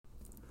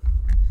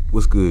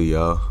What's good,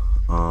 y'all?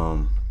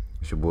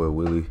 It's your boy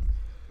Willie.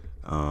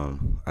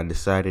 I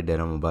decided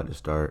that I'm about to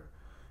start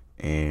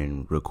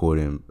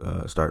recording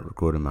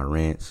my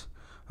rants.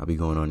 I'll be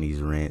going on these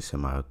rants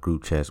in my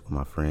group chats with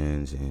my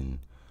friends, and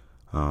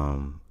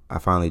I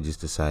finally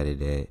just decided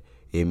that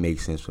it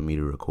makes sense for me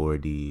to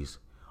record these,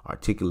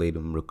 articulate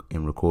them,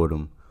 and record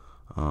them,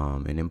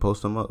 and then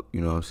post them up. You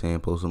know what I'm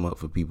saying? Post them up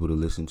for people to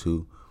listen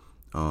to,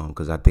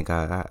 because I think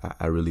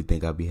I really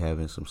think I'll be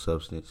having some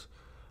substance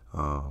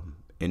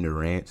in the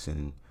rants,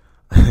 and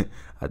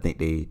I think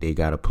they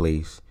got a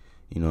place,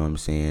 you know what I'm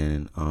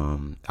saying,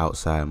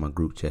 outside my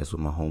group chats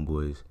with my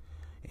homeboys,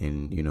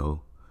 and,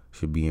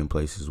 should be in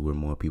places where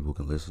more people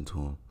can listen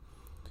to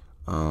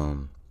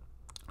them.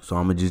 So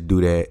I'm going to just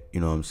do that, you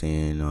know what I'm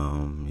saying.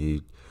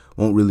 It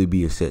won't really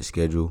be a set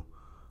schedule.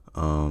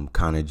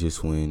 Kind of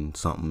just when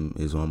something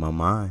is on my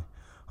mind,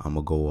 I'm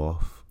going to go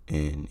off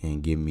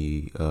and give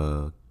me,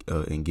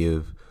 and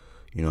give,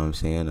 you know what I'm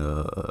saying,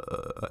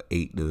 a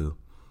 8 to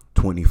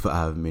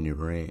 25 minute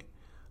rant,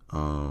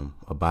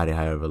 about it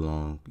however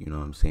long, you know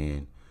what I'm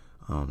saying,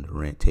 the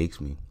rant takes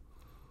me.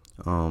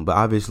 But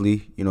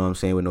obviously, you know what I'm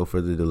saying, with no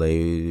further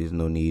delay, there's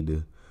no need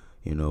to,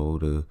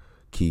 to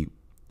keep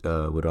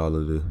with all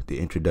of the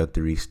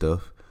introductory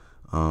stuff.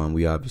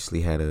 We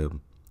obviously had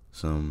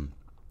some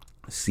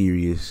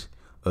serious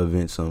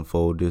events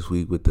unfold this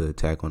week with the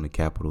attack on the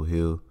Capitol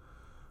Hill,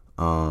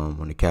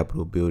 on the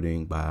Capitol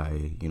building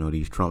by,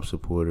 these Trump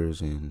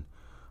supporters. And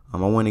I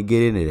want to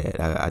get into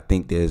that. I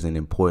think there's an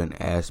important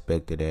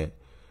aspect of that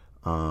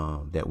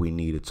that we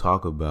need to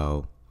talk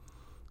about,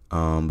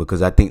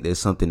 because I think there's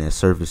something that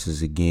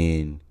surfaces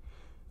again,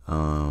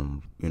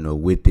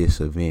 with this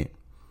event.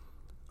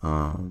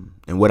 And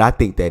what I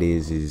think that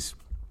is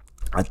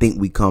I think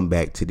we come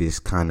back to this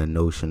kind of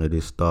notion, of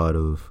this thought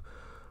of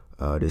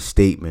this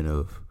statement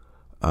of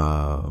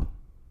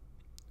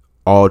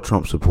all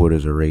Trump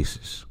supporters are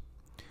racist.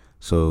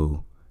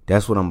 So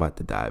that's what I'm about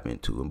to dive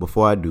into. And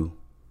before I do,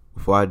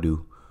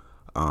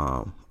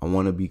 I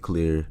want to be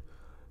clear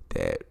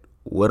that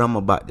what I'm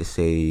about to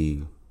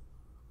say,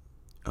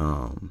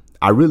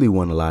 I really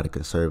want a lot of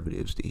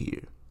conservatives to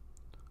hear.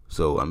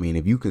 So, I mean,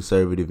 if you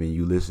conservative and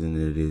you listen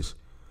to this,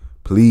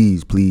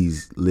 please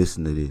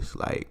listen to this.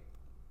 Like,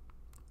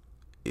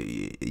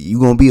 you're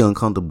going to be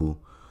uncomfortable.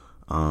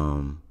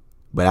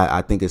 But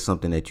I think it's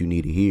something that you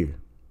need to hear.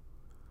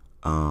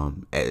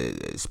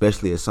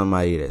 Especially as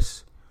somebody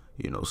that's,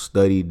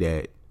 studied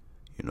that,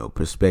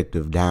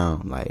 perspective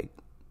down, like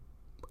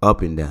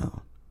up and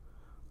down.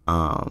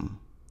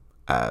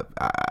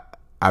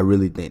 I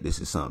really think this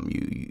is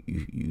something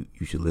you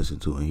should listen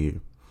to and hear.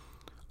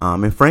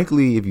 And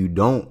frankly, if you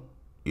don't,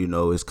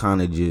 it's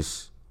kind of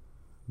just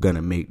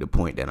gonna make the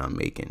point that I'm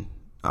making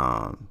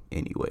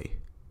anyway.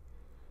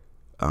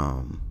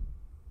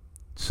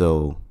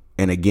 So,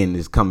 and again,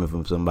 it's coming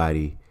from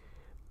somebody.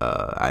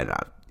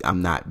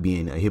 I'm not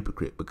being a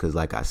hypocrite, because,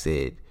 like I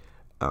said,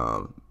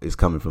 it's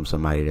coming from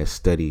somebody that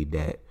studied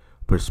that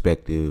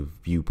perspective,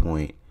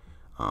 viewpoint,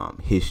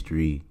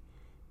 history.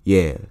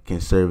 Yeah,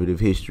 conservative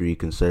history,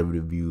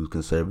 conservative views,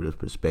 conservative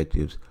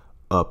perspectives,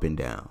 up and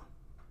down.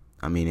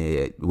 I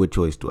mean, what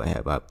choice do I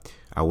have?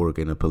 I work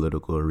in a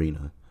political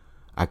arena.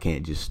 I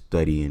can't just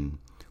study and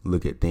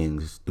look at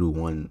things through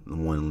one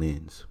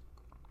lens.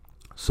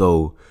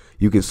 So,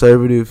 you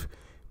conservative,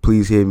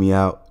 please hear me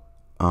out.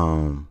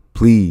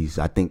 Please,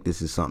 I think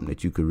this is something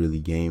that you could really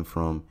gain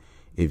from.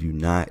 If you're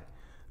not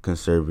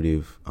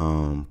conservative,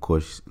 of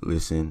course,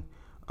 listen,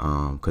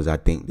 because I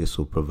think this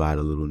will provide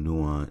a little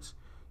nuance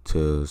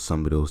to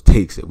some of those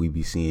takes that we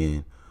be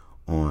seeing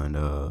on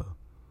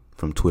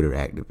from Twitter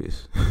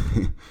activists.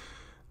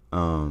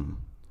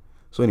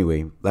 So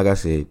anyway, like I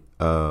said,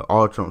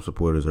 all Trump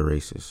supporters are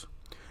racist.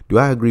 Do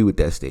I agree with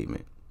that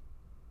statement?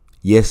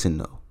 Yes and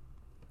no.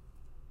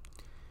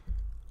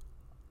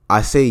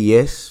 I say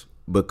yes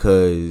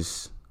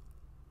because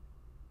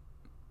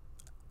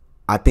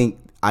I think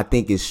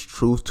it's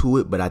truth to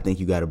it, but I think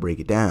you got to break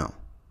it down.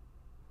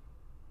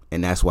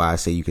 And that's why I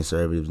say you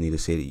conservatives need to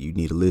say that you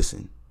need to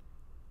listen.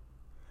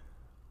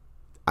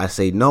 I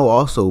say no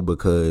also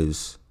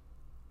because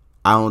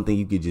I don't think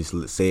you could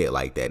just say it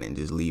like that and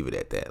just leave it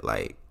at that.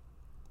 Like,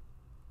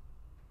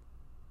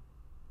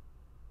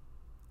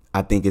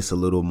 I think it's a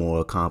little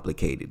more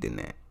complicated than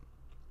that.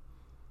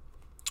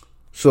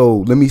 So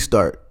let me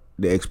start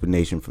the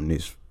explanation from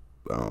this.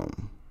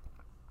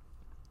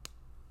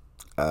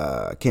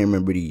 I can't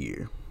remember the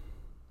year.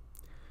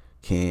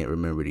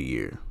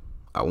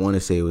 I want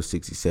to say it was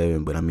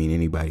 67, but I mean,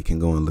 anybody can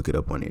go and look it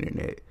up on the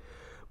internet.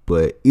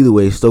 But either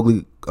way,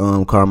 Stokely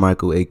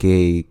Carmichael,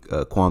 a.k.a.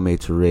 Kwame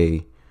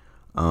Ture,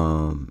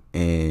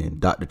 and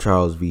Dr.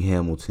 Charles V.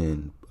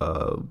 Hamilton,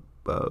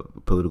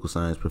 political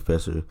science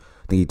professor.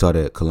 I think he taught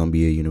at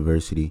Columbia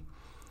University.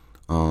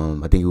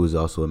 I think he was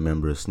also a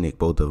member of SNCC.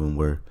 Both of them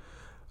were.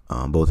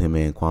 Both him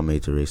and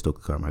Kwame Ture,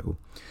 Stokely Carmichael.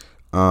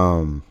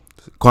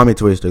 Kwame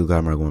Ture, Stokely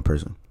Carmichael in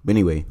person. But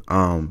anyway,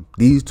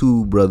 these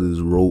two brothers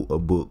wrote a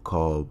book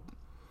called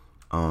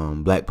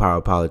Black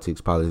Power Politics,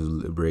 Politics of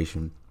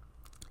Liberation.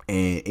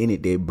 And in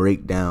it, they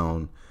break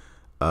down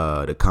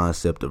the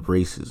concept of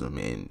racism.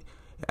 And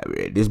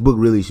this book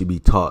really should be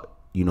taught,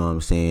 you know what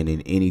I'm saying,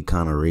 in any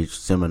kind of race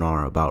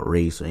seminar about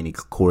race, or any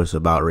course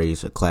about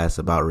race, or class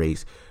about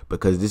race,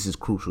 because this is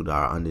crucial to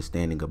our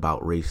understanding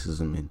about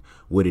racism and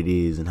what it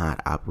is and how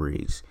it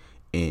operates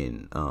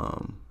in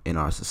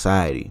our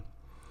society.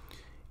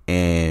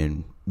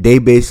 And they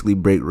basically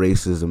break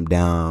racism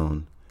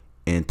down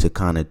into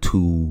kind of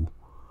two,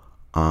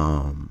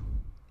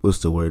 what's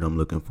the word I'm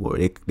looking for?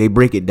 They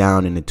break it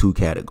down into two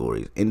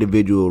categories: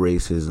 individual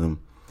racism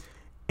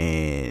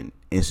and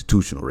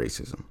institutional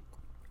racism.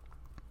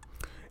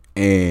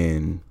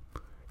 And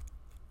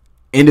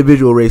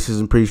individual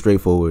racism, pretty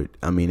straightforward.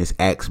 I mean, it's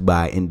acts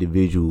by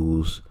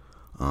individuals,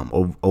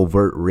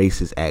 overt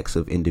racist acts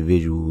of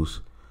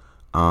individuals,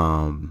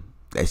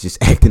 that's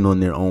just acting on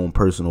their own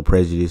personal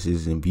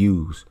prejudices and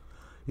views.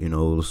 You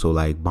know, so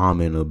like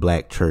bombing a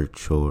black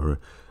church or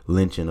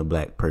lynching a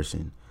black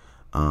person.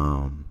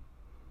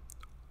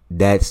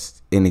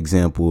 That's an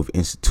example of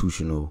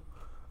individual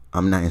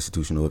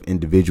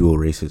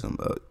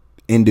racism.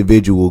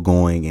 Individual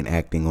going and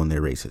acting on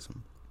their racism.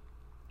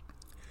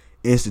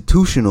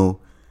 Institutional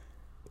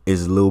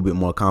is a little bit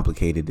more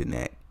complicated than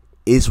that.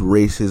 It's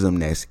racism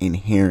that's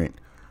inherent,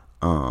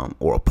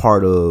 or a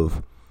part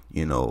of,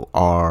 you know,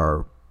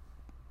 our,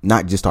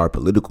 not just our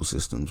political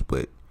systems,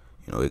 but,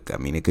 you know,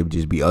 it could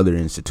just be other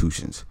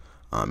institutions,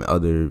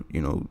 other,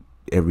 you know,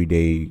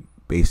 everyday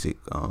basic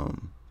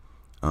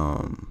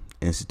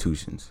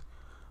institutions.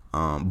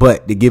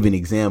 But to give an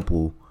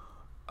example,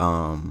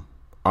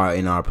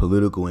 in our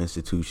political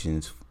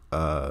institutions,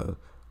 a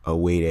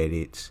way that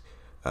it's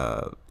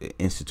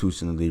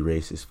institutionally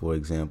racist, for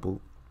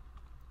example,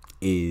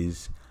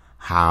 is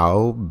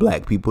how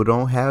black people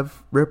don't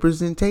have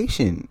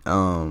representation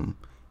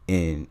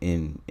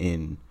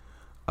in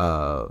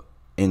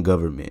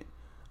government.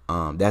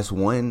 That's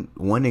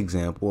one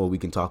example. Or we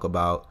can talk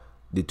about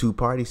the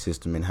two-party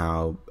system and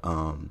how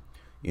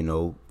you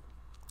know,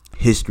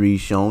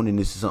 history's shown, and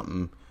this is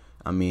something,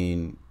 I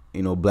mean,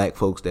 you know, black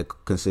folks that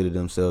consider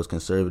themselves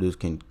conservatives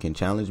can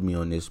challenge me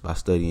on this by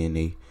studying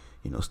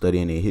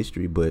their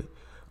history, but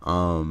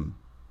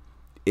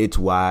it's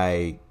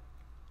why,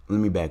 let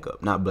me back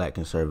up, not black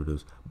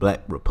conservatives,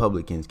 black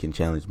Republicans can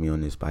challenge me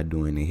on this by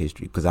doing their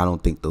history, because I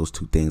don't think those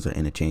two things are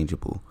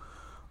interchangeable,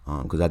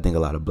 because I think a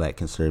lot of black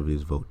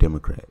conservatives vote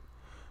Democrat,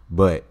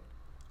 but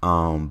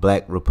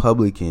black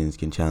Republicans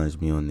can challenge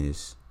me on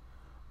this,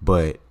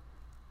 but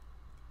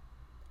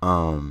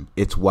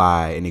it's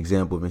why an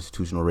example of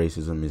institutional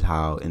racism is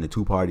how in the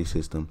two-party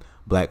system,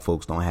 black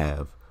folks don't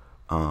have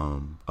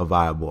a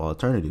viable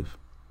alternative,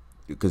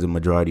 because the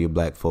majority of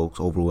black folks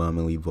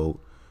overwhelmingly vote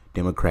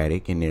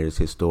Democratic, and there's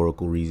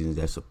historical reasons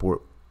that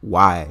support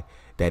why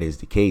that is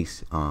the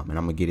case, and I'm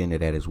gonna get into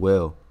that as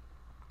well.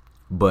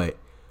 But,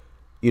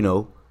 you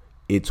know,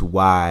 it's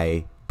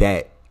why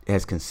that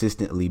has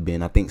consistently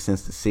been, I think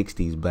since the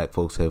 60s, black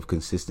folks have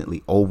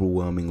consistently,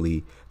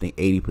 overwhelmingly, I think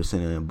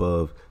 80% and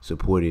above,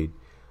 supported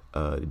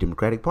the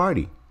Democratic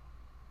Party.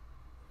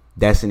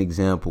 That's an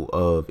example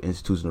of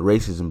institutional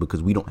racism,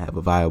 because we don't have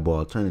a viable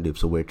alternative,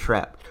 so we're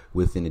trapped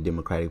within the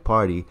Democratic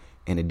Party,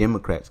 and the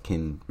Democrats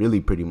can really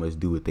pretty much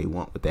do what they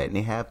want with that, and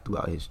they have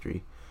throughout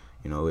history.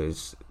 You know,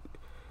 it's,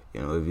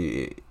 you know,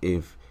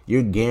 if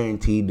you're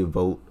guaranteed the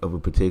vote of a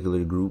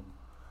particular group,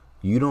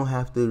 you don't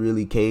have to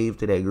really cave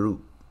to that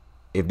group.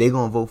 If they're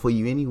gonna vote for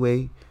you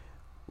anyway,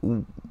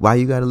 why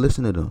you gotta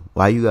listen to them?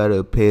 Why you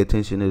gotta pay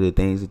attention to the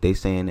things that they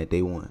saying that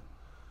they want?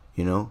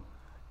 You know,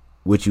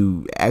 what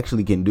you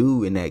actually can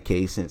do in that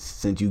case,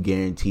 since you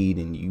guaranteed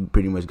and you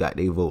pretty much got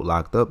their vote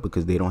locked up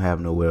because they don't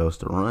have nowhere else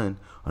to run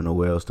or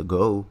nowhere else to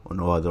go or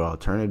no other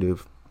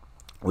alternative,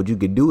 what you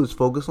could do is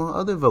focus on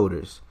other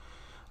voters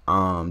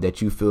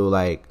that you feel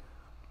like,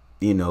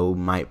 you know,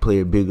 might play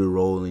a bigger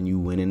role in you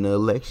winning the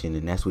election.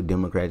 And that's what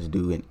Democrats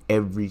do in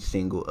every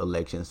single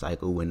election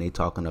cycle when they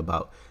talking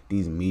about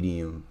these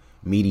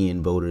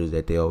median voters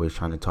that they always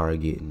trying to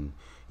target. And,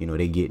 you know,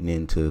 they getting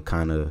into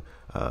kind of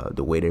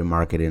the way they're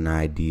marketing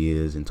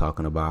ideas and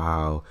talking about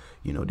how,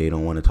 you know, they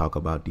don't want to talk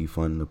about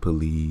defunding the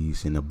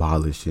police and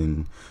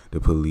abolishing the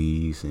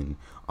police and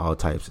all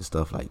types of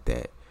stuff like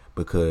that,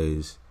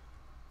 because,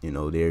 you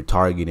know, they're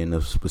targeting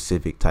a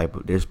specific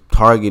they're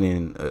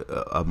targeting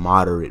a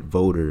moderate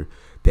voter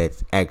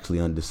that's actually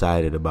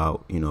undecided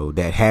about, you know,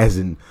 that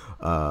hasn't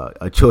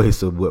a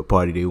choice of what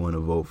party they want to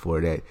vote for,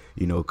 that,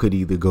 you know, could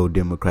either go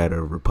Democrat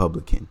or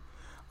Republican,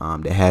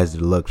 that has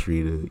the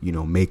luxury to, you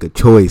know, make a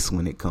choice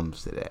when it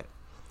comes to that.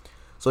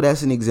 So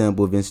that's an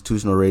example of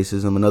institutional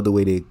racism. Another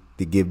way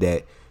to give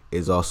that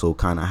is also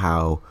kind of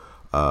how,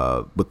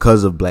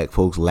 because of black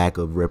folks' lack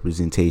of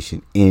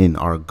representation in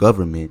our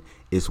government,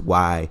 it's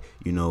why,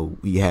 you know,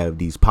 we have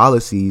these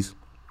policies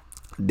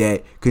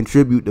that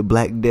contribute to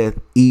black death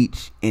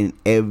each and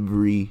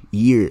every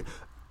year.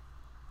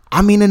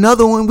 I mean,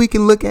 another one we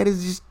can look at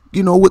is just,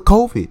 you know, with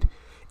COVID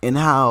and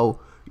how,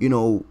 you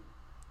know,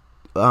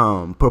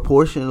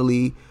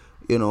 proportionally,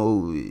 you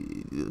know,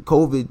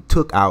 COVID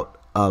took out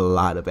a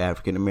lot of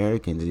African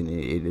Americans, and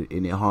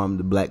it harmed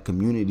the black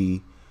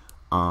community.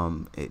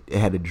 It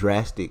had a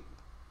drastic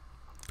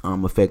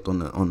effect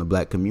on the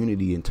black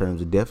community in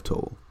terms of death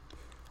toll.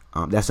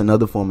 That's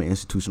another form of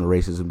institutional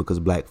racism, because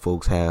black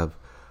folks have,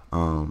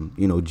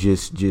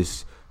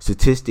 just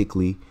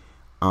statistically,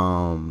 tend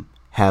to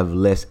have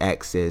less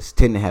access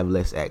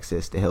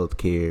to health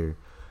care,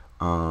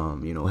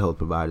 health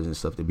providers and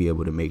stuff, to be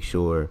able to make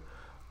sure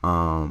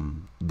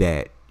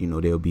that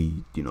they'll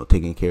be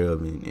taken care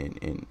of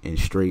and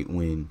straight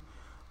when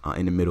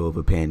in the middle of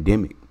a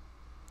pandemic.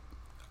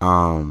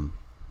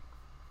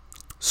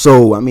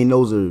 So I mean,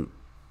 those are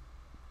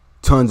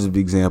tons of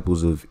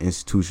examples of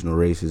institutional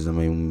racism.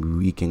 I mean,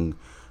 we can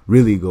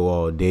really go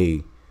all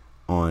day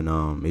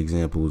on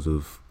examples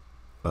of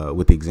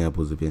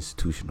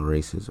institutional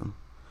racism.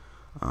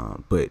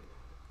 But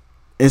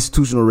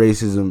institutional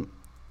racism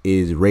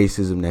is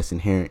racism that's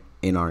inherent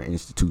in our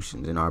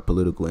institutions, in our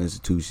political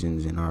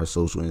institutions, in our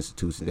social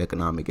institutions,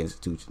 economic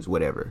institutions,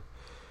 whatever.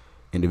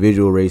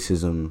 Individual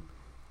racism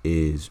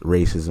is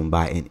racism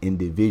by an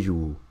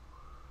individual.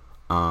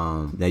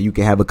 Now you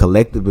can have a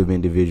collective of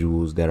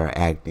individuals that are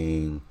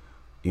acting,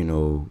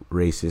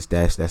 racist.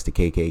 That's the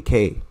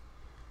KKK.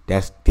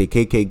 The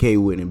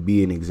KKK wouldn't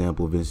be an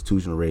example of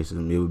institutional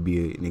racism. It would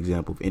be an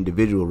example of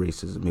individual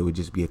racism. It would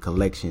just be a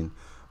collection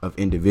of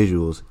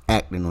individuals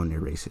acting on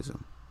their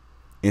racism.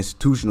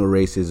 Institutional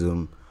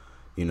racism,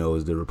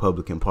 is the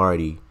Republican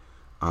Party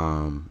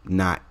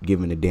not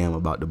giving a damn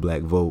about the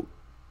black vote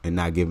and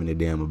not giving a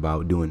damn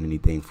about doing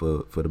anything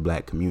for the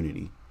black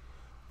community.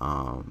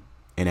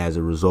 And as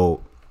a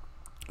result,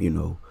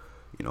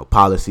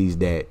 policies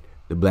that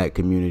the black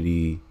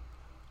community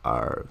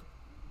are,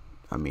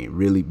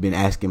 really been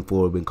asking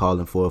for, been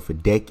calling for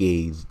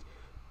decades,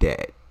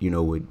 that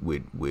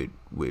would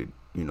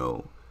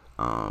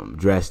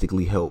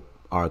drastically help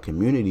our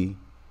community.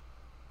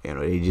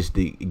 They just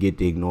get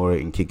to ignore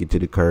it and kick it to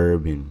the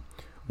curb, and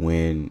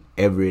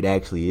whenever it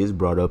actually is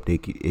brought up, they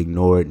can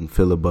ignore it and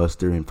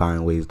filibuster and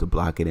find ways to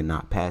block it and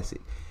not pass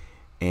it.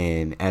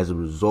 And as a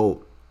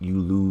result, you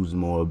lose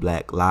more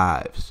black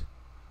lives.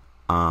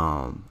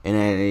 And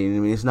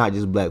it's not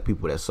just black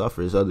people that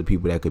suffer. It's other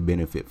people that could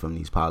benefit from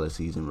these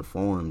policies and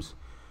reforms.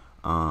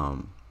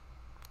 But,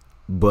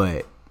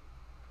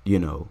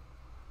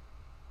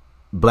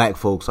 black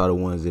folks are the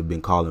ones that have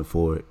been calling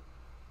for it.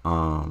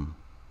 I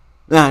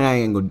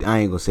ain't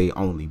gonna say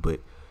only, but,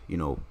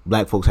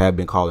 black folks have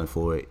been calling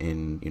for it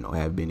and,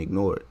 have been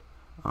ignored.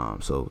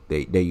 So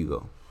there you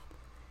go.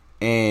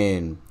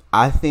 And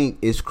I think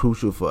it's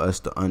crucial for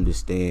us to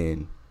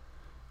understand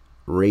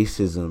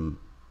racism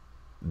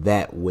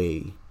that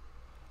way,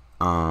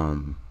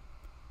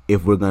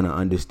 if we're gonna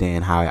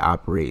understand how it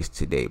operates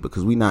today,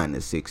 because we're not in the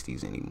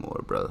 60s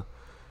anymore, brother.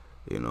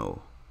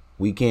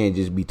 We can't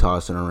just be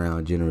tossing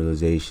around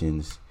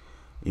generalizations,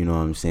 you know what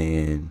I'm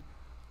saying,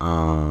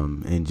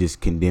 and just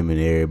condemning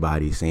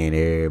everybody, saying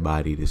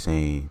everybody the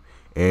same,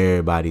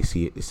 everybody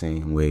see it the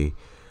same way.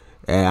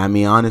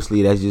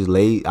 Honestly, that's just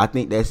lazy. I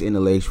think that's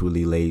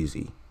intellectually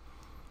lazy.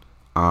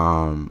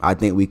 I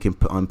think we can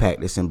unpack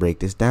this and break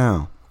this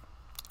down.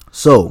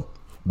 So,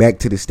 back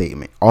to the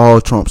statement. All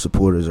Trump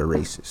supporters are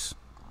racist.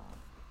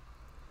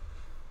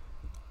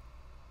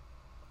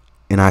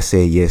 And I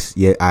say yes,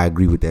 I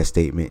agree with that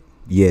statement.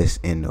 Yes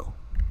and no.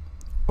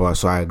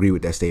 So I agree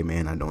with that statement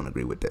and I don't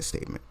agree with that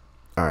statement.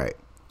 All right.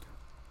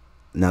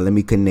 Now let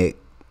me connect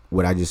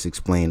what I just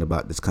explained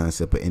about this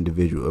concept of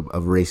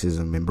of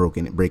racism and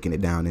breaking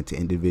it down into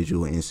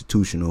individual and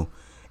institutional,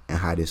 and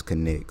how this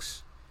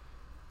connects.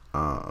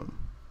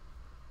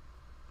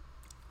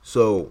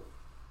 So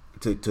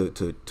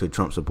to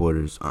Trump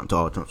supporters, to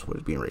all Trump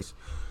supporters being racist.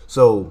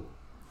 So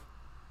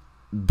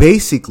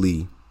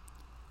basically,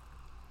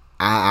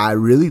 I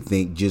really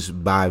think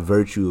just by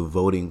virtue of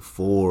voting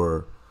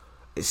for,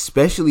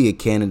 especially a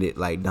candidate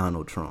like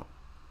Donald Trump,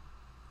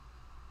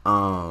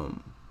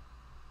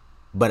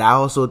 but I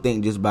also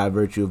think just by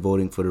virtue of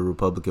voting for the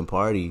Republican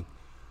Party,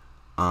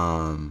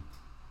 that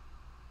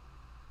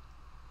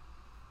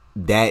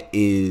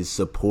is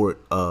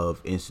support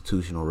of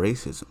institutional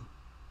racism.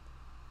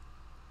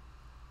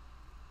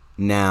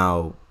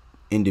 Now,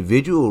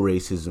 individual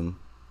racism,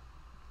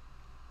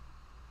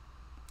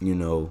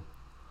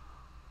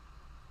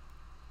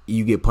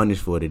 you get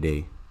punished for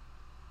today,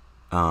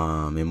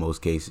 in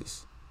most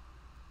cases.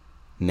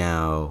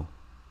 Now,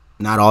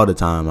 not all the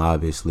time,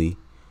 obviously.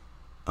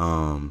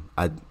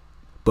 But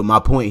my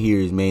point here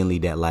is mainly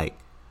that, like,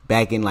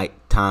 back in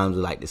like times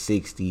of like the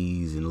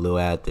 60s and a little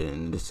after,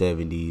 in the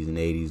 70s and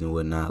 80s and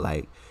whatnot,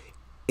 like,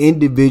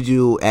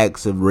 individual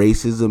acts of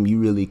racism you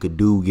really could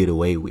get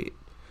away with.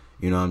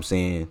 You know what I'm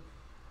saying?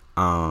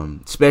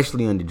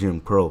 Especially under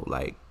Jim Crow.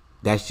 Like,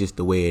 that's just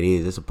the way it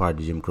is. It's a part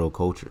of the Jim Crow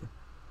culture.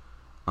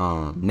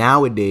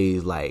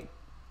 Nowadays, like,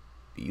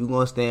 you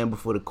gonna stand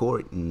before the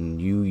court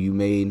and you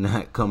may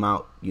not come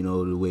out,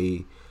 the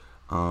way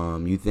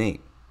you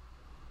think.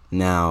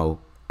 Now,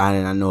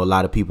 I know a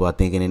lot of people are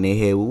thinking in their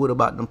head, well, what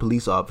about them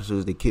police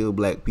officers that kill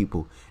black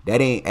people?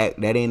 That ain't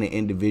an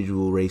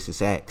individual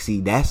racist act. See,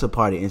 that's a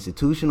part of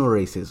institutional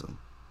racism.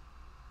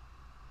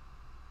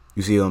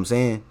 You see what I'm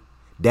saying?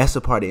 That's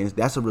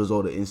a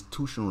result of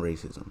institutional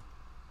racism.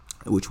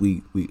 which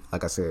we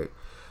like I said,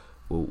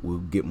 we'll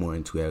get more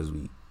into as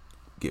we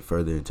get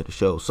further into the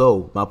show.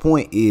 So my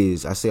point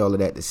is, I say all of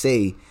that to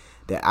say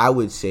that I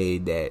would say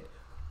that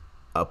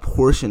a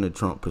portion of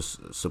Trump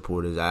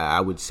supporters,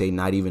 I would say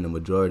not even a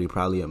majority,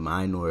 probably a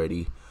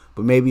minority,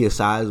 but maybe a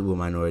sizable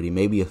minority,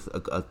 maybe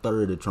a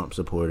third of Trump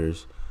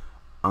supporters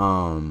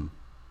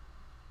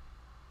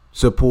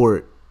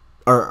support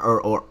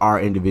or are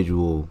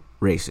individual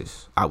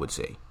racists, I would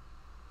say.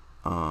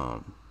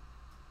 And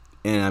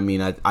I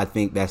mean, I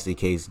think that's the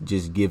case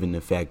just given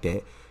the fact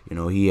that,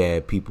 he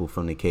had people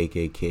from the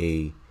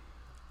KKK,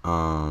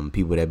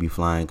 people that be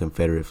flying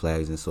Confederate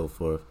flags and so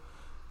forth,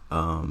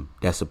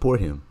 that support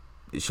him.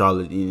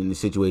 Charlotte, in the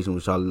situation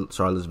with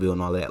Charlottesville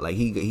and all that, like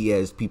he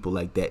has people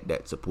like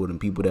that support him,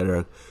 people that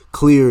are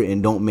clear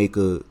and don't make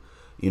they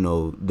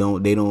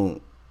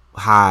don't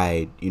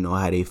hide,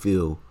 how they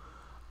feel,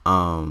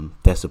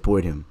 that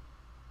support him.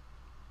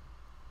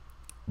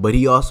 But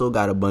he also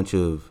got a bunch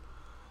of,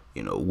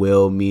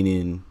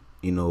 well-meaning,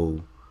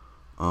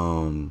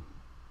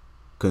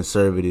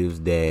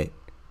 conservatives that,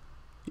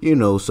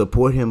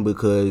 support him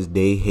because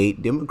they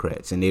hate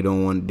Democrats and they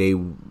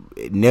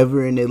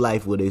never in their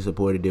life will they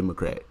support a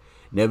Democrat.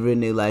 Never in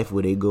their life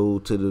will they go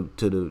to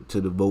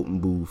the voting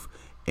booth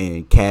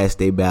and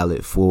cast a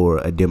ballot for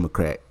a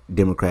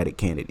Democratic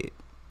candidate.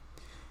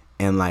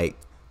 And like,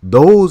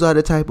 those are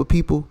the type of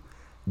people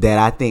that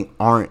I think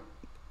aren't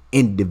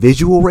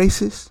individual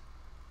racists,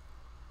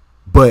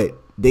 but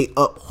they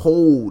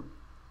uphold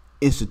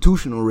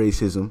institutional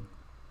racism.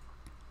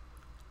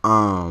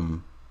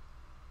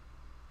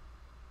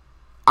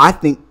 I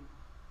think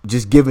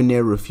just given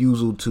their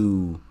refusal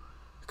to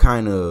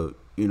kind of,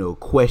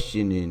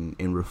 question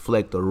and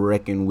reflect or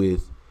reckon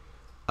with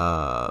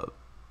the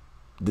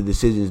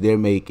decisions they're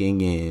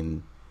making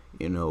and,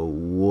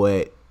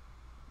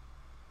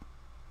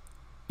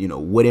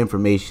 what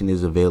information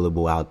is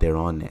available out there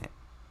on that.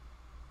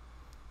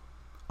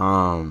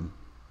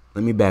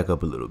 Let me back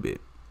up a little bit.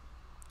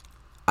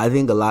 I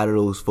think a lot of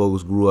those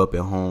folks grew up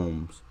in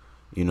homes,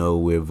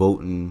 where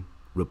voting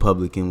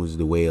Republican was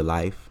the way of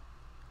life.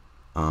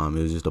 It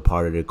was just a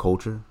part of their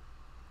culture.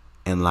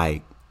 And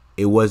like,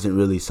 it wasn't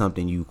really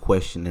something you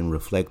question and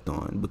reflect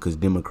on, because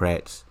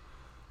Democrats,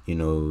 they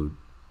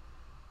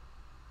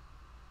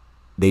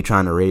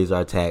trying to raise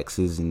our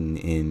taxes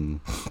and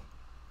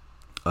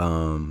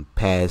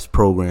pass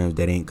programs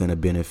that ain't gonna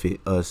benefit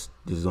us.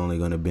 This is only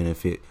gonna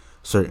benefit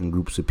certain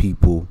groups of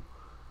people,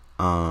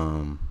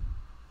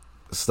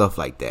 stuff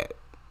like that.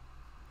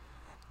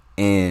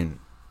 And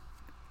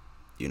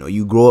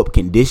you grow up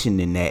conditioned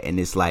in that, and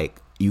it's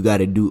like you got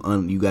to do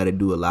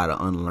a lot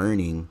of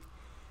unlearning.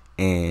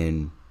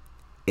 And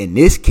in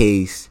this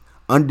case,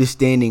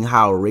 understanding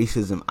how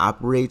racism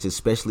operates,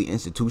 especially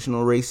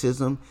institutional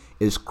racism,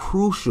 is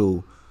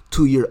crucial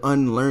to your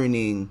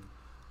unlearning.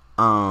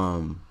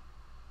 To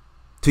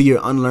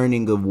your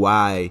unlearning of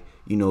why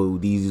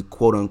these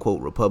quote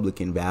unquote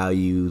Republican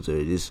values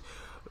or this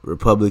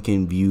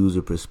Republican views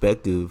or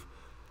perspective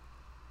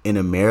in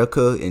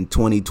America in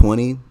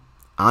 2020,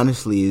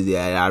 honestly, is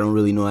that I don't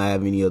really know I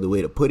have any other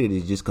way to put it,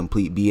 is just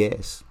complete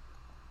BS.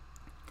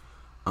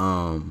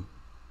 And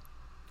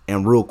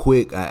real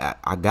quick,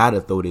 I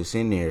gotta throw this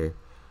in there.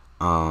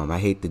 I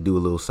hate to do a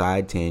little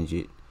side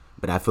tangent,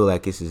 but I feel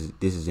like this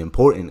is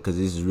important, because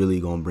this is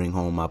really gonna bring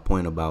home my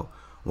point about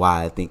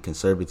why I think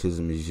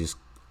conservatism is just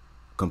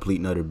complete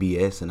and utter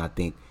BS. And I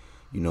think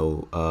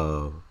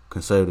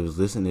conservatives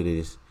listening to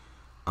this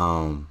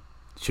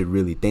should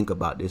really think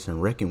about this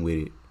and reckon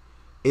with it.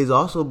 Is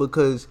also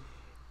because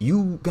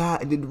you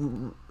got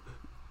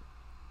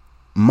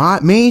my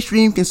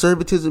mainstream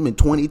conservatism in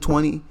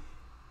 2020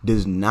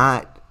 does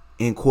not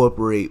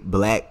incorporate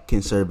black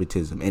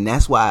conservatism. And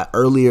that's why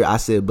earlier I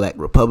said black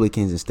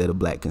Republicans instead of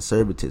black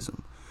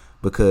conservatism,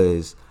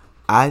 because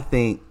I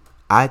think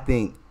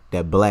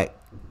that black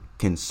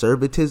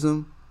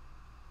conservatism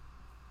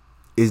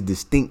is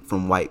distinct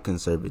from white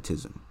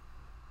conservatism,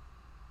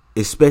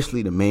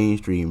 especially the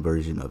mainstream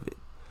version of it.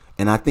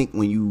 And I think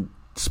when you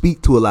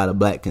speak to a lot of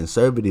black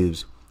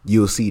conservatives,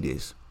 you'll see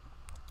this.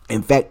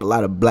 In fact, a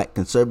lot of black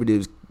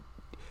conservatives,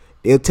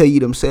 they'll tell you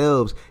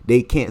themselves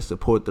they can't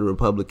support the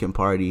Republican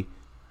Party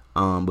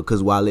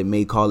because while it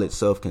may call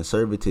itself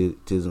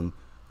conservatism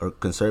or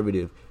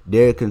conservative,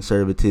 their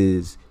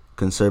conservatism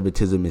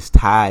is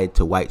tied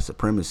to white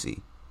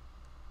supremacy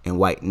and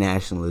white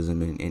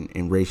nationalism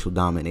and racial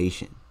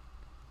domination.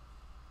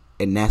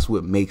 And that's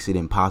what makes it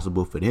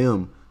impossible for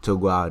them to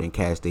go out and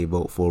cast a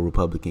vote for a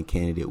Republican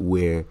candidate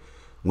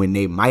when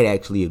they might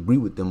actually agree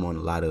with them on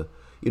a lot of,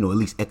 at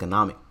least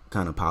economic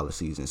kind of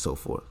policies and so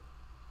forth,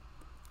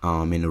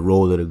 and the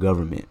role of the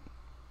government.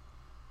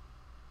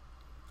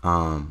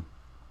 And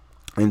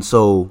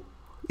so,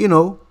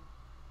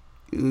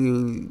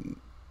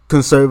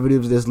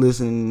 conservatives that's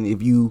listening,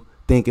 if you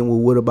thinking, well,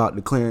 what about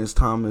the Clarence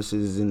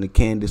Thomases and the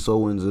Candace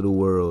Owens of the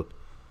world?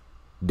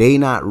 They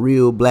not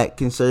real black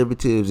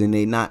conservatives, and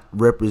they not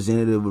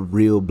representative of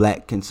real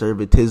black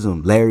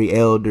conservatism. Larry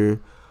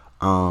Elder,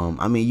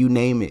 you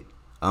name it.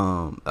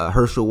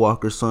 Herschel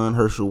Walker's son,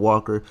 Herschel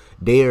Walker,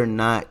 they are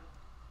not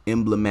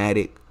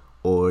emblematic,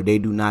 or they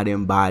do not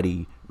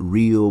embody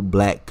real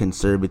black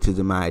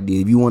conservatism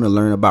idea. If you want to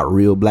learn about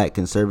real black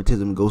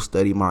conservatism, go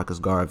study Marcus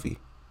Garvey.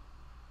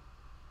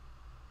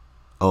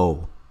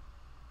 Oh,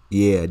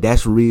 yeah,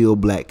 that's real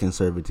black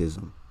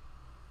conservatism.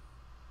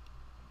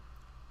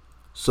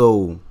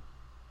 So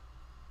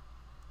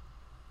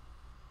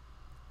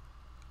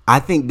I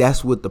think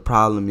that's what the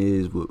problem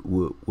is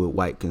with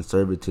white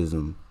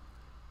conservatism,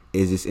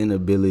 is its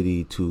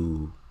inability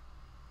to,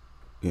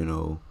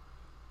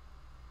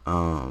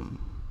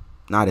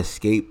 not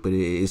escape, but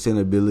its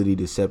inability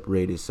to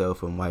separate itself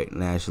from white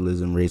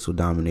nationalism, racial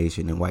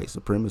domination, and white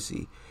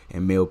supremacy,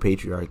 and male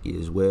patriarchy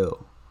as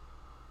well.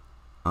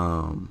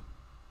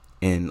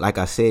 And like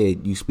I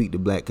said, you speak to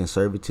black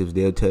conservatives,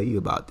 they'll tell you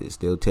about this.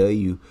 They'll tell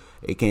you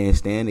they can't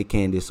stand a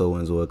Candace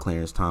Owens or a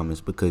Clarence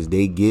Thomas because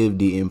they give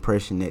the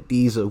impression that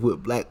these are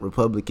what black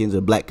Republicans, or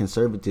black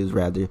conservatives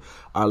rather,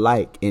 are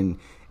like. And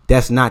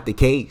that's not the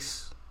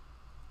case.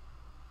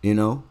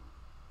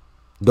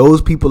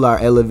 Those people are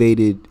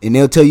elevated, and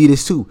they'll tell you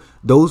this too.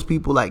 Those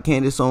people like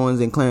Candace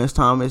Owens and Clarence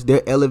Thomas,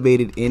 they're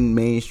elevated in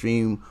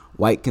mainstream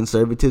white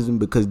conservatism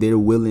because they're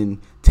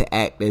willing to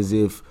act as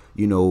if,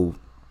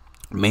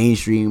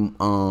 mainstream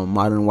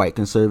modern white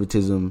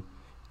conservatism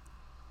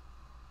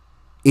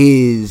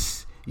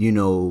is,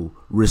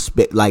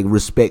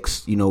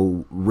 respects,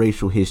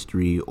 racial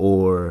history,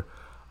 or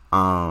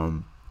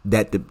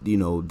that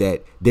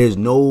that there's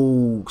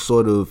no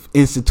sort of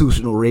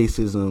institutional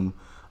racism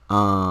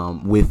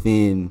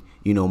within,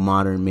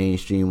 modern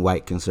mainstream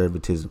white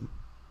conservatism.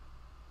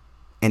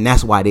 And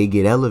that's why they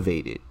get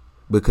elevated,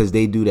 because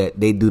they do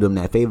them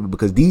that favor,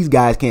 because these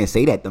guys can't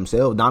say that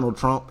themselves. Donald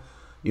Trump,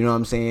 you know what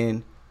I'm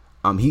saying?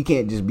 He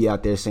can't just be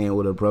out there saying,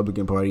 well, the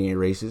Republican Party ain't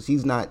racist.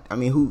 He's not. I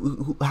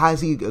mean, how is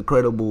he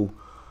credible,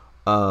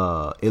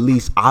 at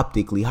least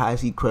optically, how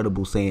is he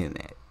credible saying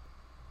that?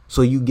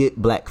 So you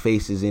get black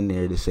faces in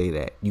there to say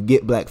that. You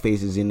get black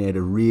faces in there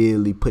to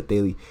really put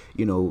their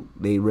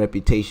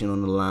reputation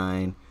on the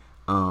line,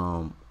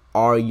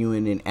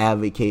 arguing and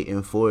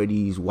advocating for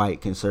these white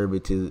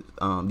conservatives,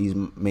 these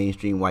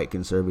mainstream white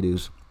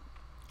conservatives,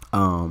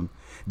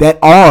 that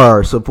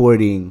are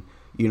supporting,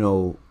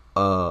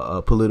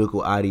 a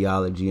political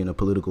ideology and a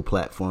political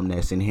platform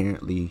that's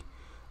inherently,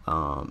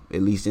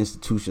 at least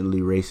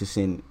institutionally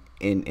racist,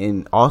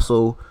 and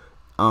also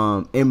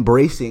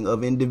embracing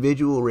of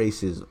individual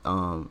racism,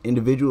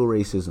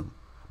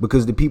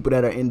 because the people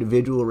that are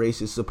individual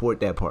racists support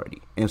that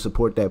party and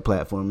support that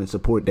platform and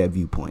support that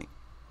viewpoint.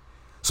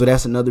 So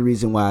that's another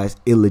reason why it's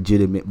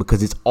illegitimate,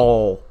 because it's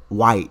all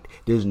white.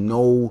 There's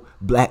no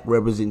black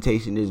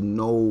representation. There's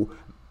no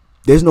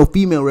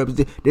female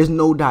representation. There's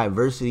no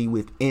diversity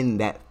within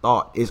that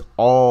thought. It's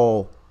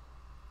all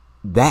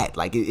that.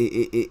 Like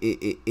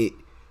it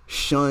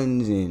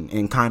shuns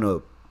and kind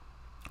of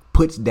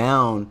puts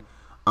down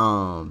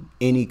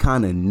any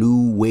kind of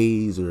new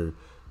ways, or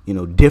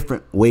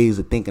different ways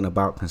of thinking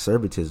about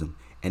conservatism.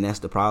 And that's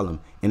the problem.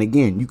 And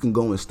again, you can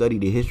go and study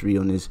the history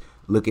on this,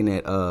 looking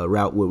at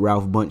what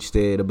Ralph Bunche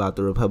said about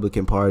the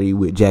Republican Party,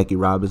 what Jackie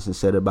Robinson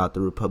said about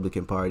the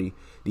Republican Party.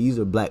 These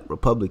are black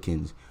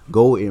Republicans.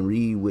 Go and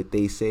read what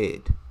they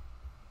said.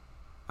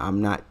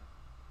 I'm not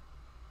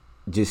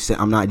just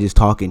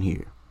talking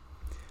here.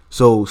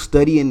 So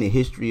studying the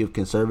history of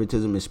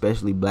conservatism,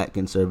 especially black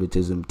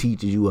conservatism,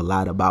 teaches you a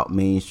lot about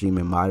mainstream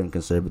and modern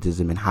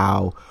conservatism, and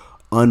how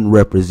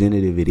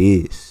unrepresentative it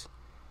is,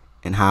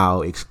 and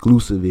how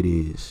exclusive it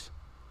is.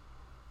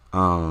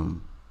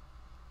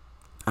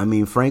 I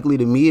mean, frankly,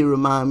 to me, it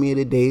reminds me of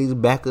the days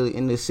back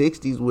in the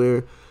 60s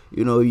where,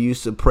 you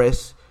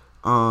suppress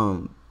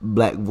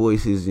black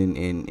voices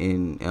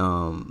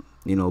and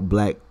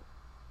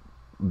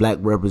black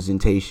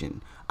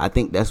representation. I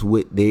think that's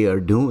what they are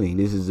doing.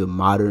 This is a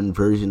modern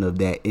version of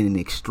that in an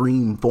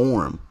extreme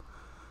form,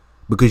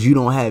 because you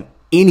don't have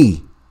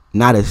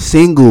not a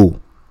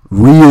single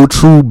real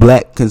true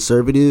black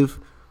conservative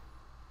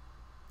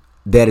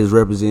that is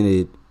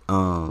represented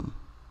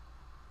in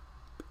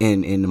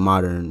the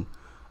modern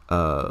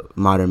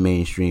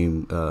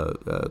mainstream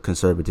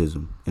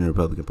conservatism in the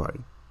Republican Party.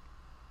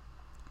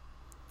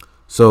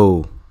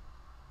 So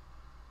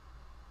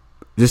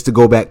just to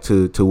go back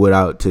to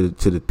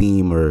the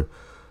theme or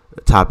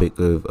topic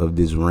of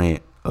this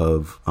rant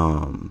of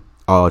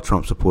all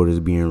Trump supporters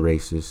being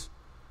racist.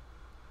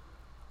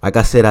 Like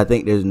I said, I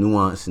think there's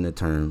nuance in the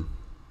term.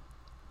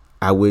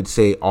 I would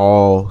say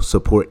all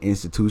support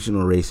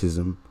institutional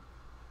racism.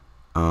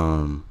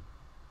 Now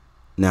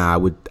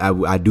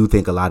I do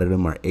think a lot of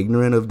them are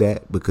ignorant of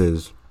that,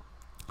 because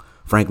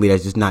frankly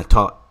that's just not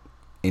taught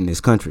in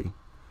this country.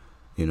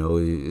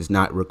 It's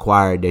not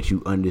required that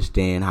you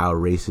understand how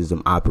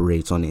racism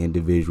operates on the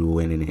individual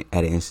and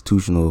at an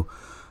institutional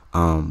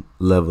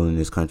level in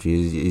this country.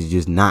 It's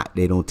just not.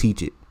 They don't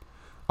teach it.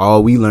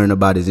 All we learn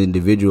about is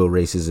individual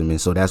racism,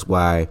 and so that's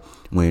why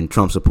when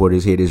Trump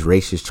supporters hear this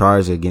racist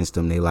charge against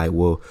them, they like,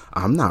 well,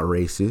 I'm not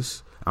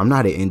racist. I'm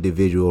not an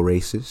individual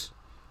racist.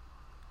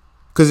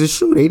 Because it's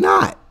true, they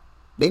not.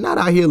 They not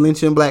out here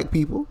lynching black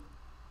people.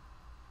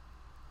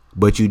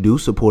 But you do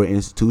support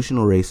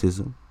institutional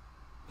racism.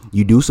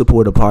 You do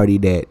support a party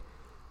that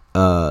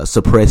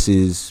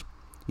suppresses,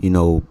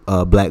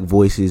 black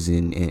voices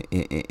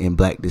and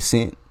black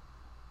dissent.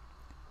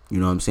 You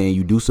know what I'm saying?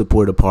 You do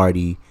support a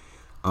party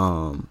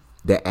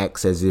that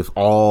acts as if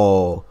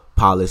all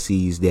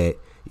policies that,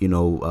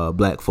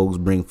 black folks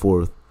bring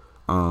forth,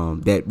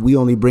 that we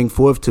only bring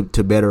forth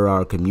to better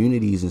our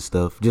communities and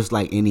stuff, just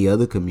like any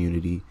other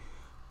community.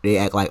 They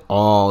act like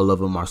all of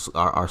them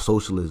are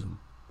socialism,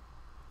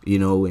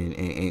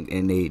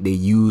 and they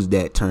use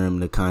that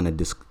term to kind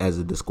of as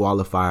a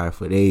disqualifier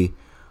for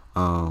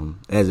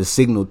as a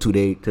signal to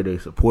their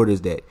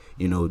supporters that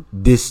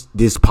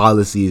this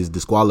policy is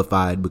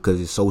disqualified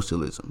because it's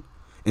socialism.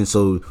 And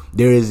so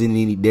there isn't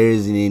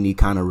any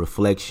kind of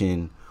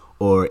reflection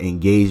or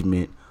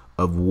engagement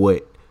of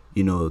what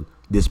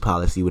this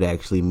policy would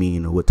actually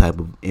mean or what type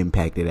of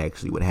impact it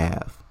actually would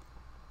have.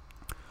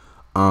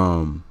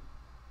 And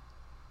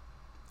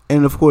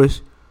of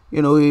course,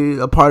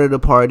 a part of the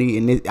party,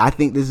 and I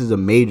think this is a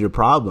major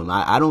problem.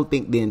 I don't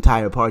think the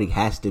entire party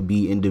has to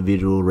be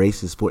individual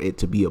racists for it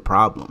to be a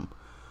problem.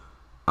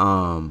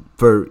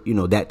 For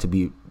that to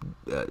be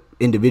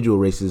individual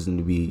racism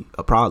to be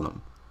a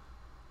problem.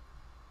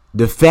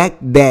 The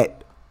fact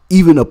that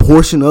even a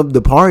portion of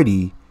the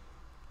party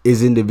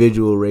is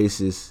individual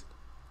racist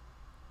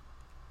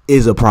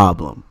is a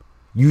problem.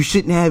 You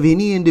shouldn't have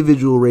any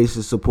individual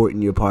racist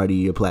supporting your party,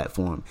 your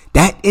platform.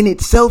 That in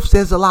itself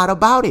says a lot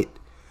about it.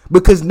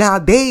 Because now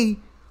a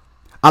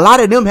lot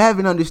of them have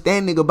an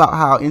understanding about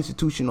how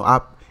institutional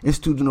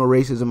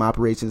racism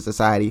operates in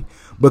society.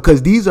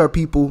 Because these are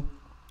people,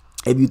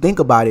 if you think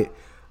about it,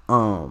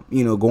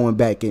 going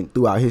back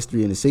throughout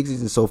history in the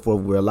 60s and so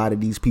forth, where a lot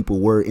of these people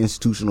were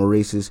institutional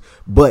racists,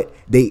 but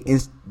they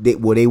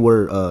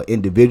were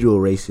individual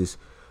racists,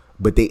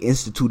 but they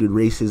instituted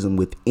racism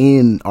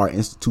within our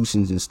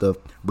institutions and stuff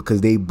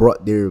because they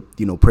brought their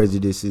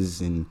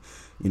prejudices and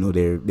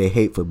their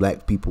hate for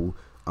black people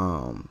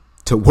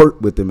to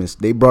work with them, and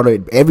they brought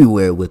it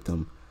everywhere with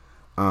them.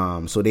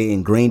 So they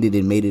ingrained it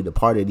and made it a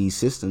part of these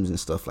systems and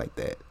stuff like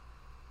that.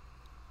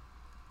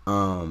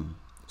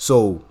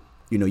 So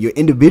your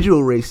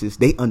individual racists,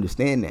 they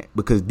understand that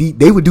because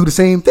they would do the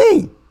same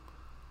thing.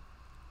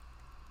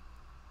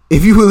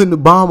 If you're willing to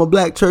bomb a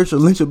black church or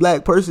lynch a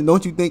black person,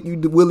 don't you think you're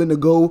willing to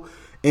go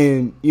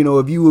and,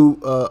 if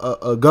you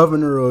a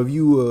governor or if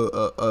you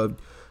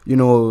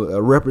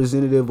a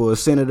representative or a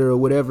senator or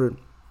whatever,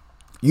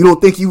 you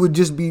don't think you would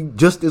just be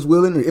just as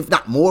willing, or if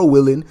not more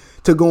willing,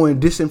 to go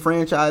and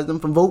disenfranchise them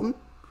from voting,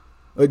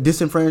 or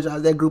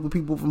disenfranchise that group of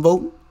people from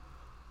voting,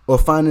 or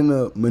finding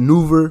a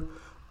maneuver,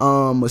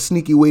 a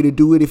sneaky way to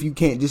do it if you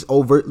can't just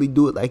overtly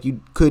do it like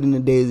you could in the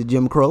days of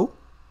Jim Crow?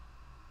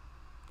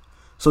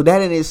 So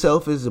that in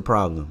itself is a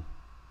problem.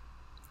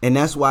 And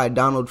that's why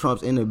Donald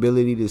Trump's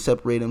inability to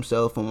separate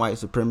himself from white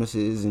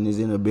supremacists and his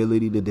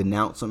inability to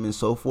denounce them and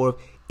so forth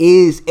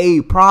is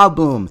a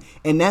problem.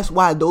 And that's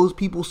why those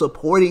people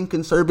supporting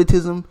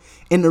conservatism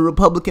in the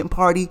Republican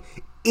Party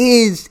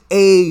is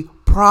a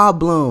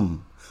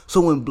problem.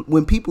 So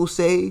when people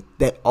say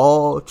that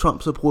all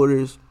Trump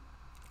supporters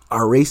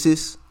are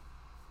racist,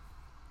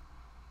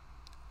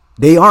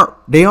 they aren't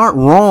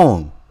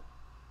wrong.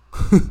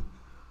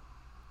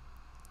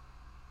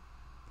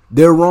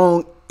 They're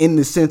wrong in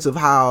the sense of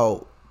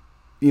how,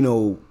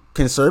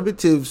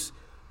 conservatives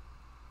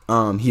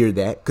hear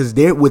that, because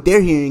what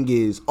they're hearing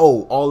is,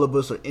 all of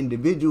us are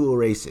individual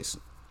racists.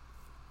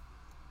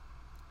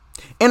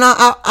 And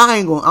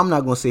I'm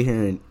not gonna sit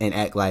here and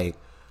act like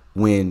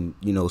when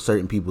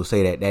certain people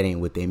say that ain't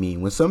what they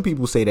mean. When some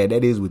people say that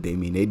is what they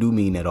mean. They do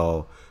mean that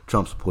all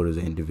Trump supporters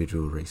are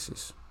individual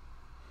racists.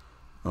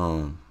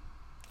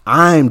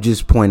 I'm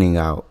just pointing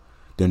out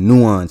the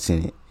nuance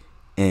in it,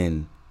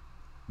 and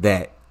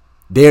that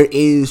there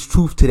is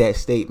truth to that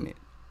statement.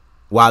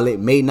 While it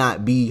may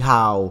not be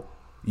how,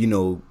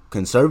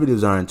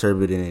 conservatives are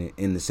interpreting it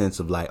in the sense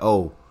of like,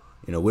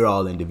 we're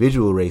all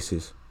individual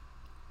racists.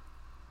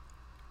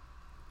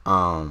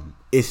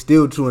 It's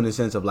still true in the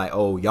sense of like,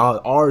 y'all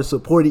are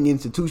supporting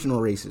institutional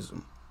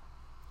racism.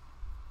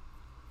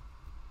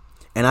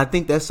 And I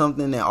think that's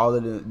something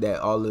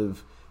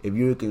that if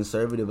you're a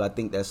conservative, I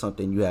think that's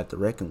something you have to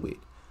reckon with.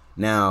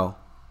 Now,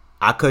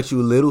 I cut you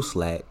a little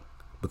slack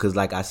because,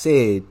 like I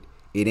said,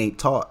 it ain't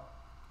taught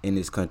in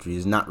this country.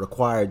 It's not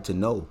required to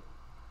know.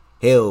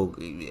 Hell,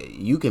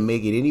 you can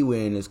make it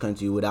anywhere in this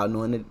country without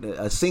knowing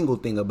a single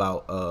thing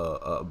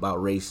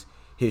about race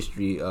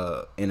history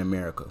in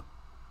America,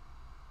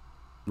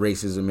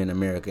 racism in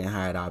America, and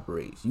how it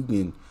operates. You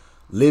can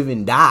live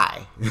and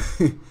die,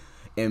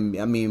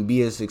 and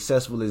be as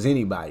successful as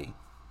anybody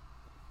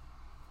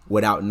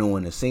without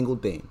knowing a single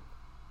thing.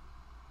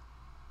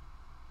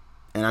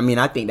 And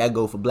I think that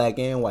goes for black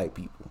and white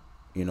people,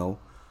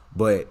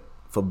 but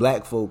for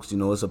black folks,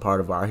 it's a part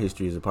of our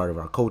history, it's a part of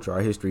our culture. Our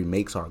history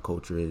makes our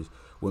culture, is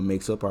what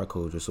makes up our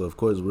culture. So, of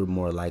course, we're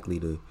more likely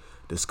to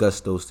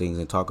discuss those things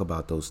and talk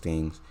about those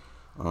things,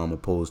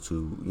 opposed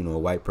to, a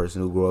white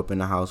person who grew up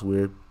in a house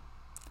where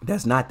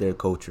that's not their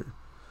culture.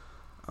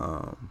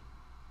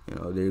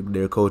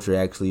 Their culture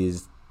actually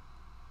is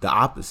the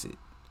opposite.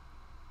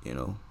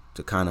 to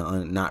kind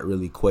of not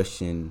really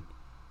question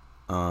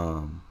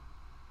their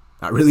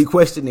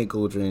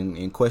culture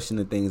and question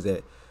the things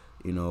that,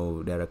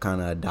 that are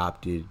kind of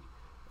adopted,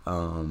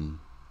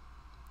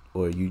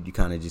 or you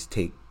kind of just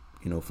take,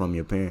 from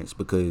your parents.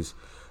 Because,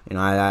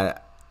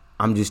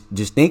 I'm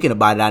just thinking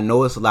about it. I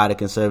know it's a lot of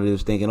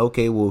conservatives thinking,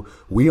 okay, well,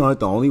 we aren't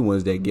the only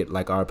ones that get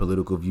like our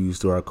political views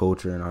through our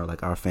culture and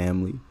our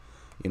family.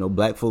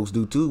 Black folks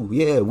do too.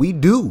 Yeah, we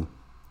do.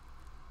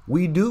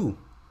 We do.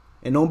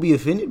 And don't be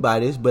offended by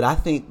this, but I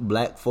think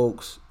black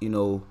folks,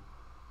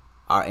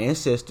 our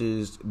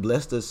ancestors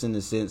blessed us in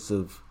the sense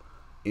of,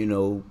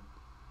 the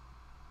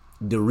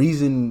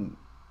reason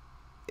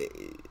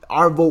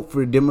our vote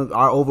for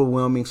our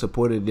overwhelming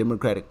support of the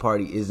Democratic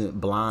Party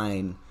isn't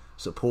blind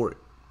support.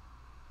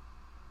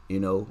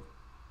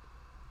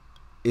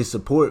 It's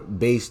support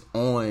based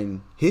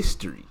on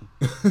history.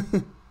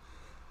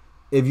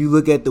 If you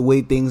look at the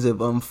way things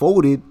have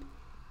unfolded,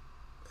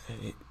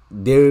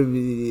 there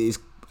is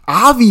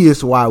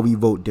obvious why we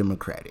vote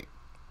Democratic.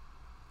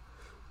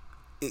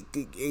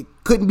 It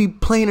couldn't be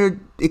plainer.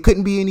 It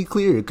couldn't be any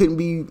clearer.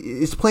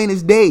 It's plain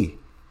as day.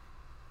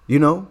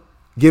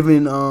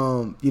 Given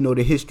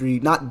the history,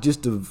 not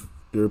just of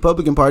the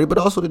Republican Party, but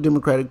also the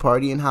Democratic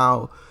Party, and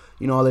how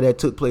all of that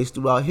took place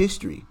throughout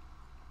history.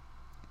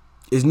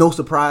 It's no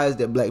surprise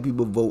that black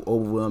people vote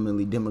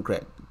overwhelmingly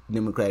Democratic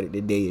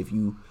today if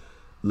you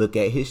look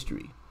at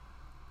history.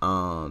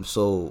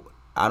 So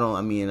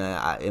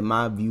in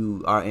my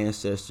view, our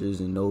ancestors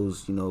and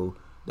those,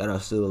 that are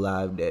still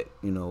alive, that,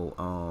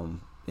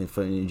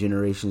 in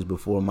generations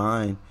before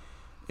mine,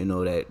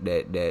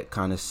 that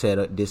kind of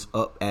set this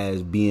up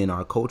as being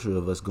our culture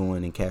of us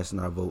going and casting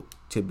our vote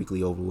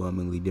typically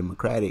overwhelmingly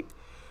Democratic.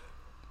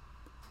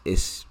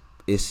 It's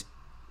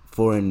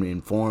for an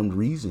informed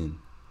reason.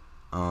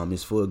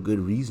 It's for a good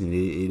reason.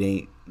 It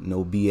ain't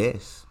no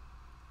BS.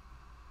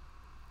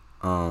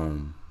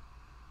 And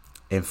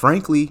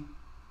frankly,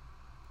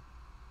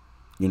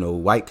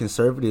 white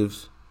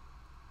conservatives,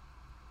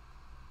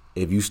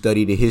 if you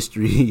study the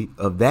history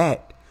of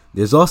that,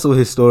 there's also a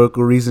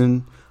historical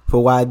reason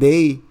for why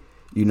they,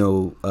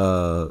 go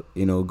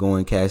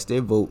and cast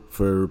their vote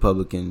for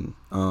Republican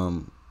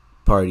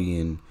Party,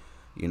 and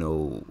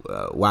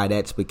why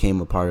that's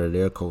became a part of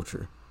their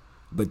culture.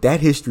 But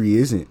that history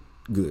isn't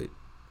good.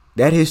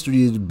 That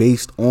history is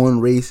based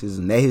on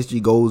racism. That history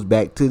goes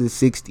back to the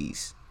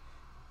 60s.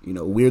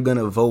 We're going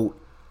to vote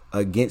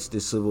against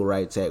the Civil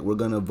Rights Act. We're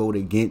going to vote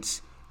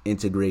against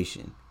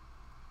integration.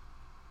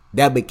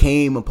 That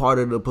became a part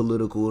of the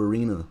political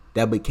arena.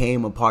 That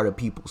became a part of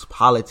people's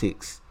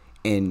politics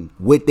and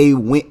what they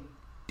went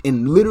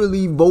and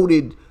literally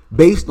voted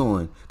based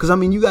on. Because,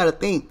 you got to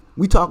think,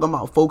 we talking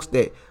about folks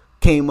that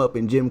came up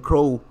in Jim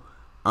Crow,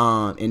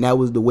 and that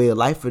was the way of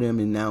life for them.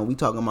 And now we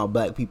talking about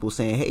black people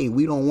saying, hey,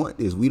 we don't want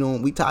this. We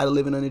tired of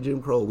living under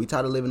Jim Crow. We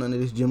tired of living under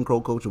this Jim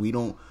Crow culture. We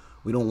don't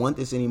want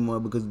this anymore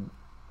because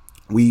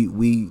we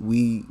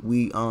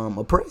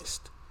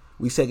oppressed.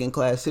 We second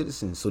class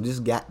citizens. So this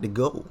got to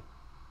go.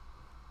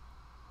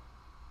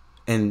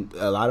 And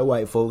a lot of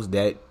white folks,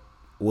 that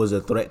was a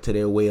threat to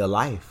their way of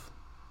life.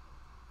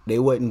 They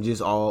wasn't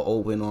just all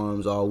open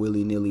arms, all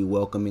willy-nilly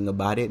welcoming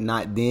about it.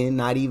 Not then,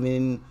 not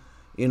even,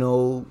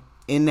 in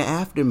the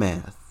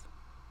aftermath.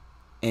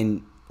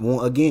 And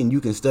again,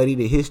 you can study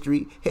the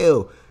history.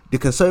 Hell, the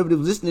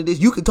conservatives listening to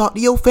this, you can talk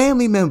to your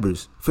family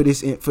members for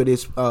this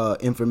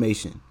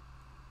information.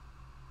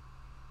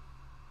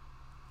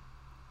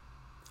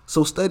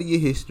 So study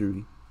your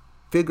history.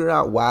 Figure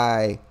out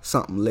why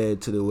something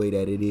led to the way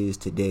that it is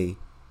today.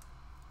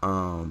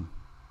 And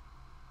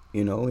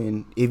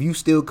if you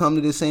still come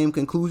to the same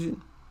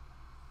conclusion,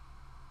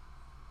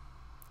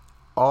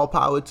 all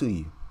power to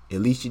you. At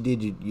least you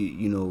did, at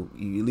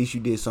least you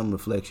did some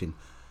reflection.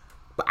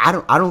 But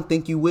I don't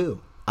think you will.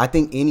 I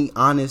think any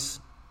honest,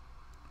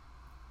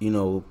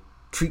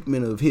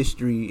 treatment of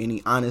history,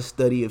 any honest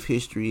study of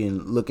history,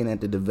 and looking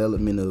at the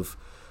development of,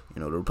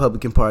 the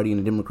Republican Party and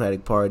the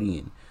Democratic Party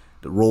and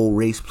the role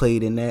race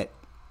played in that,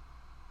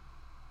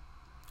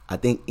 I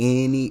think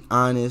any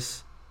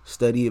honest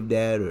study of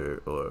that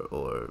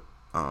or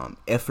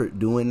effort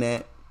doing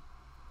that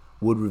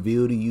would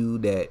reveal to you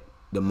that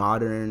the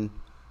modern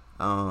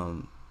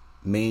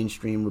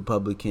mainstream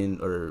Republican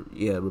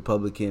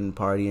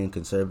Party and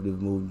conservative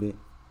movement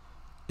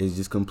is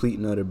just complete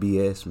and utter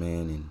BS,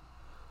 man. And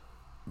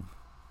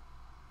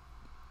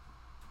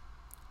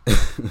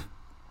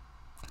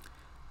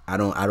I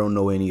don't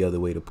know any other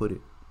way to put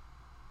it.